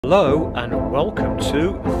Hello and welcome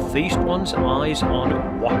to Feast One's Eyes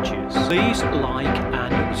on Watches. Please like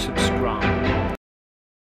and subscribe.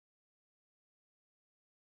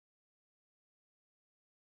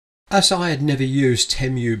 As I had never used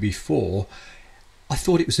Temu before, I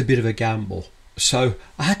thought it was a bit of a gamble. So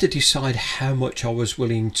I had to decide how much I was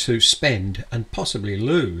willing to spend and possibly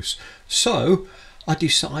lose. So I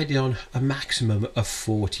decided on a maximum of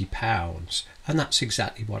 £40, and that's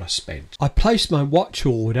exactly what I spent. I placed my watch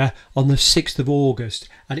order on the 6th of August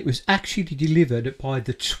and it was actually delivered by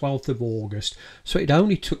the 12th of August, so it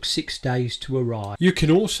only took 6 days to arrive. You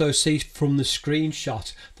can also see from the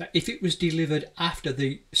screenshot that if it was delivered after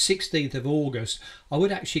the 16th of August, I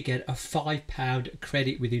would actually get a £5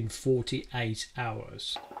 credit within 48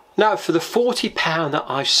 hours. Now for the £40 that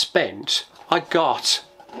I spent, I got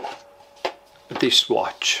this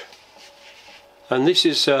watch, and this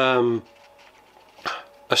is a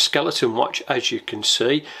skeleton watch, as you can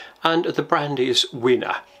see, and the brand is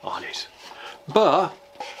Winner on it. But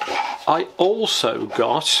I also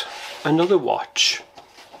got another watch,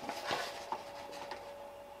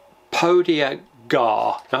 Podigar.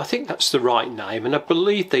 Now I think that's the right name, and I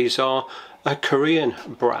believe these are a Korean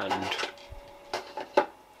brand.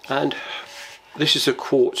 And this is a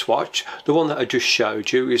quartz watch. The one that I just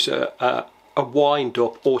showed you is a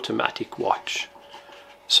wind-up automatic watch.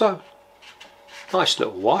 So nice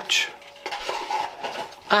little watch.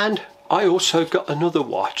 And I also got another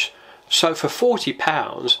watch. So for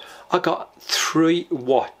 £40 I got 3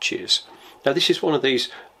 watches. Now this is one of these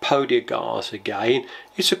Podigars again.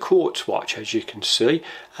 It's a quartz watch, as you can see,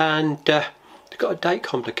 and they've got a date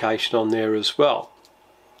complication on there as well.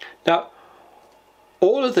 Now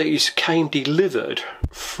all of these came delivered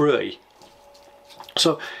free.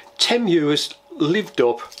 So Temu has lived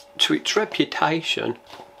up to its reputation,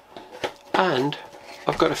 and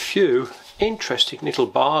I've got a few interesting little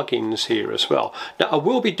bargains here as well. Now I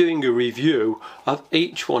will be doing a review of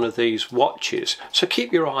each one of these watches, so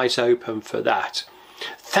keep your eyes open for that.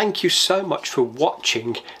 Thank you so much for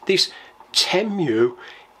watching this Temu.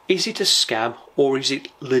 Is it a scam or is it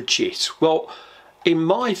legit? Well, in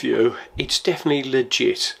my view, it's definitely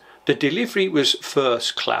legit. The delivery was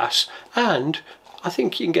first class, and I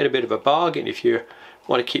think you can get a bit of a bargain if you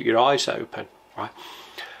want to keep your eyes open, right?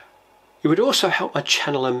 It would also help my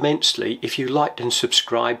channel immensely if you liked and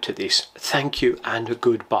subscribed to this. Thank you and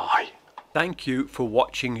goodbye. Thank you for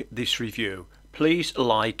watching this review. Please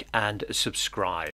like and subscribe.